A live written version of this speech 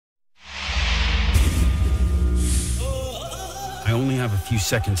have a few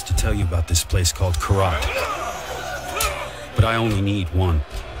seconds to tell you about this place called Karat. But I only need one.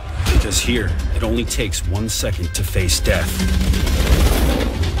 Because here, it only takes 1 second to face death.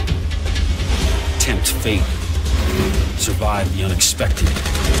 Tempt fate. Survive the unexpected.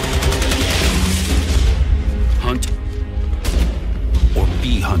 Hunt or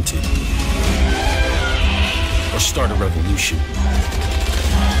be hunted. Or start a revolution.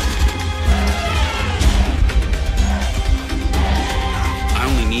 I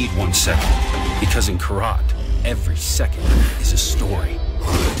only need 1 second, because in Karat, every second is a story.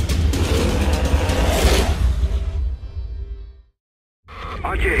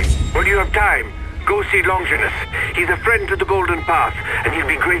 Ajay, when you have time, go see Longinus. He's a friend to the Golden Path, and he'll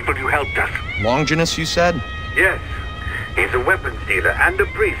be grateful you helped us. Longinus, you said? Yes. He's a weapons dealer and a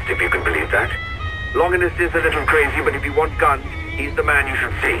priest, if you can believe that. Longinus is a little crazy, but if you want guns, he's the man you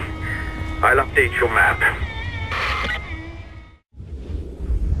should see. I'll update your map.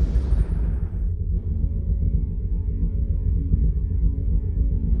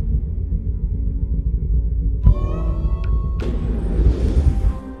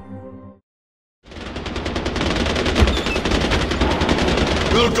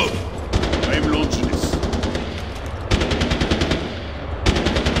 Welcome. I'm Longinus.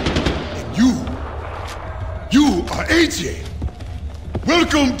 And you are AJ.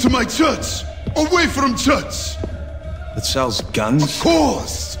 Welcome to my church. Away from church. That sells guns? Of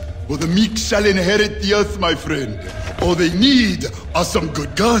course. For the meek shall inherit the earth, my friend. All they need are some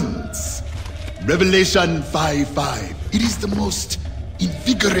good guns. Revelation 5:5. It is the most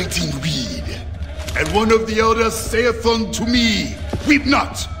invigorating read. And one of the elders saith unto me, weep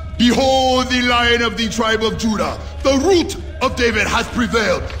not. Behold, the Lion of the tribe of Judah, the Root of David, has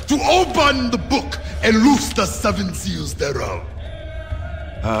prevailed to open the book and loose the 7 seals thereof.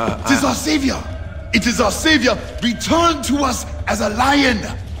 It is our Savior. It is our Savior returned to us as a lion,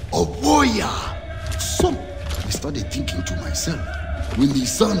 a warrior. So, I started thinking to myself, when the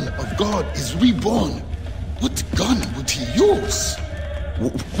Son of God is reborn, what gun would he use?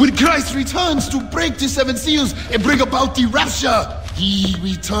 When Christ returns to break the 7 seals and bring about the rapture, he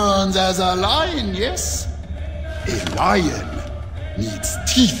returns as a lion, yes? A lion needs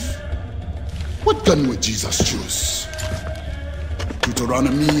teeth. What gun would Jesus choose?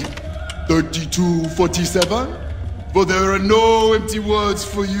 Deuteronomy 32:47? For there are no empty words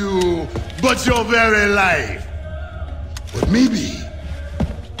for you, but your very life. But maybe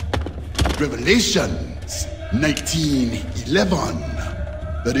Revelations 19:11.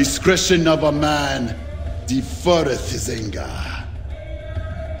 The discretion of a man deferreth his anger.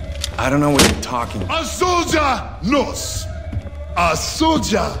 I don't know what you're talking about. A soldier knows. A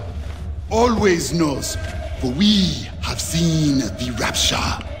soldier always knows. For we have seen the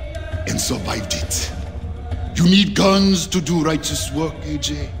rapture and survived it. You need guns to do righteous work,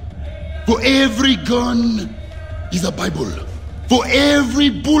 AJ. For every gun is a Bible. For every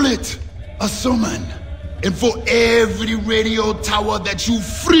bullet, a sermon. And for every radio tower that you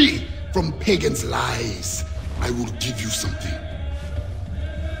free from pagans' lies, I will give you something.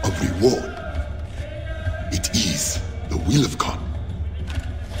 A reward. It is the will of God.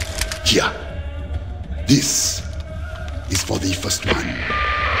 Here. This is for the first one.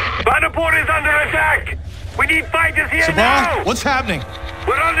 Vanderport is under attack! We need fighters here now! What's happening?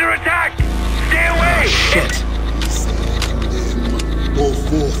 We're under attack! Stay away! Shit. Then go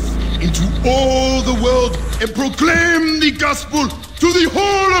forth into all the world and proclaim the gospel to the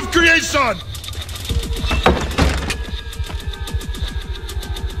whole of creation!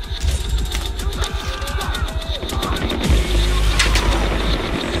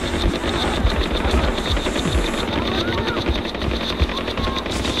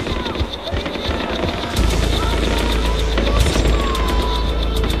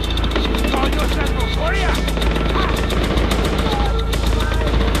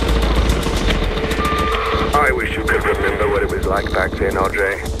 Back then,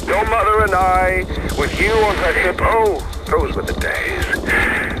 Audrey. Your mother and I, with you on her hip, oh, those were the days.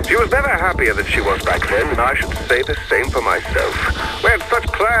 She was never happier than she was back then, and I should say the same for myself. We had such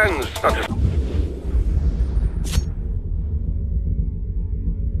plans, not just...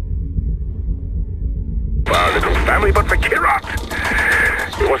 our little family, but for Kirat.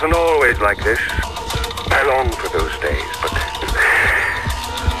 It wasn't always like this. I long for those days, but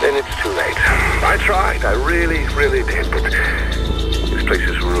then it's too late. I tried, I really, really did, but this place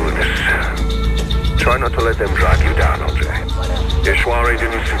is ruinous. Try not to let them drag you down, Andre. Ishwari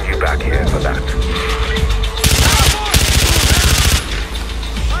didn't send you back here for that.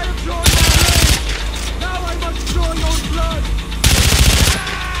 I have drawn my blade! Now I must draw your blood!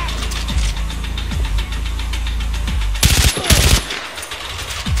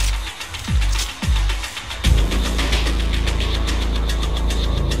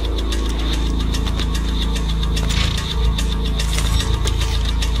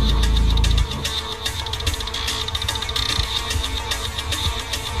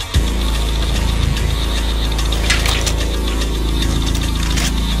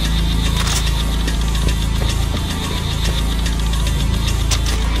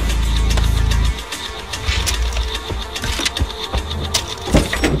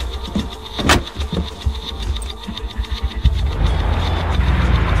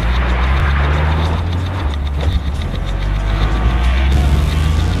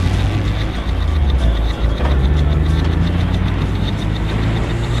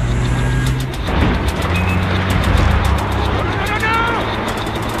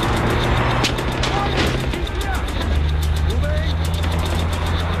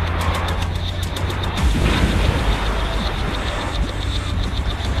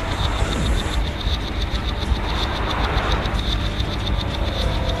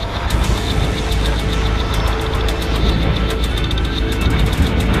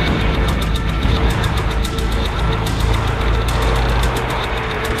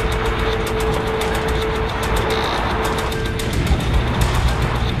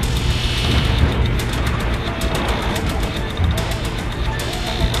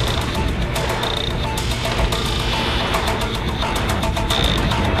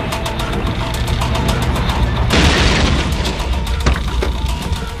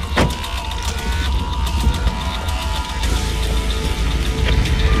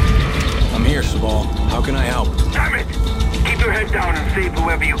 can I help? Damn it! Keep your head down and save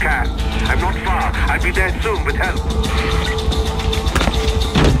whoever you can. I'm not far. I'll be there soon with help.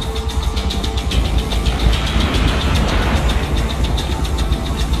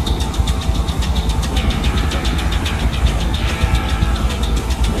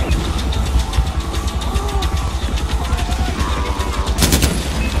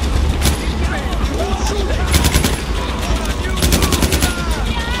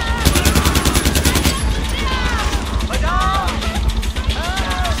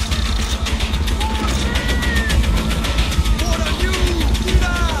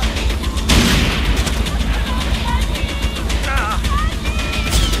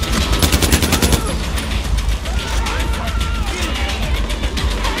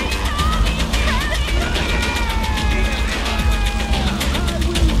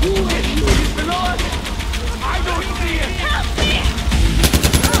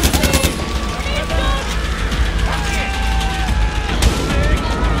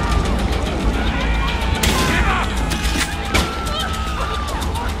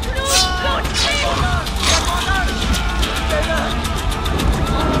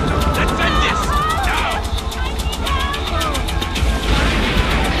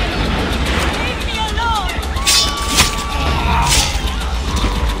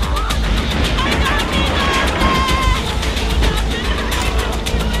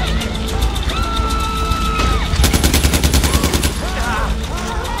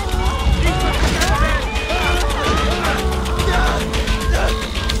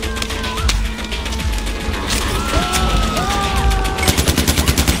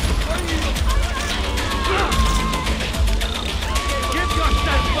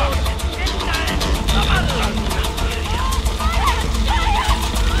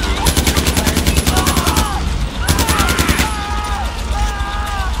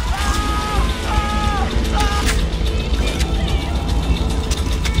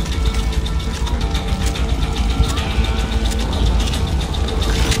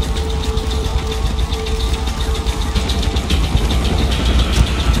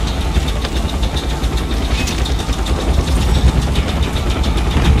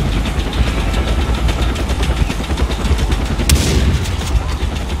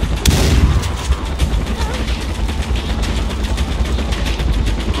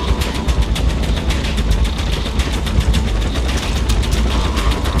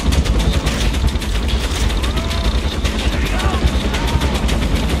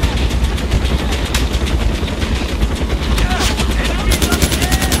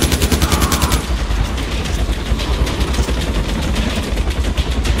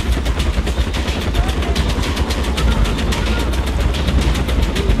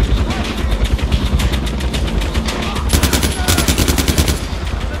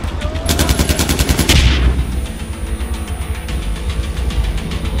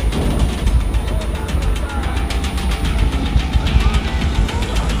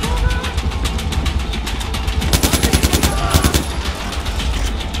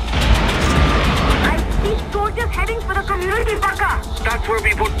 That's where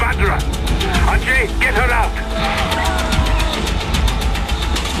we put Badra. Ajay, get her out.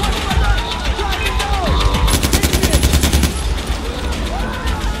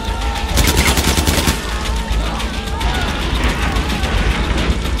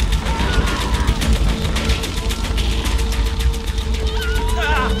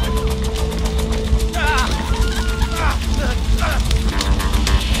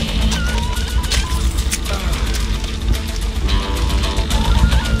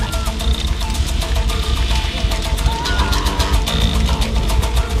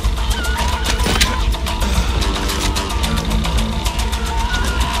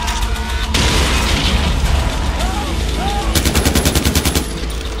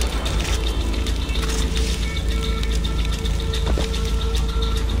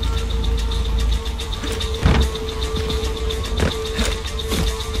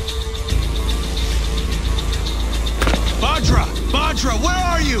 Badra, where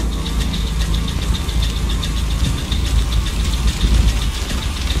are you?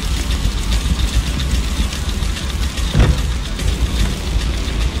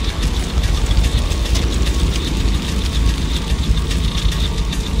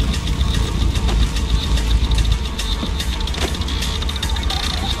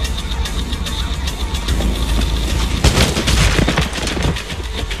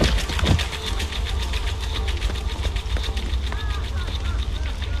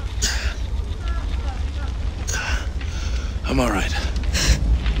 I'm all right.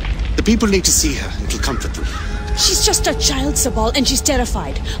 The people need to see her. It'll comfort them. She's just a child, Sabal, and she's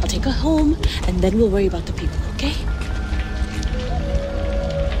terrified. I'll take her home, and then we'll worry about the people, okay?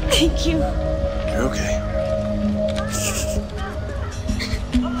 Thank you. You're okay.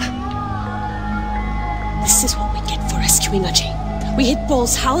 This is what we get for rescuing Ajay. We hit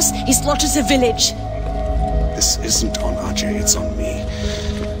Paul's house, he slaughters a village. This isn't on Ajay, it's on me.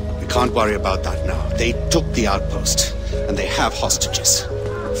 We can't worry about that now. They took the outpost, and they have hostages.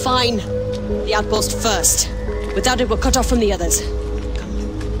 Fine. The outpost first. Without it, we're cut off from the others.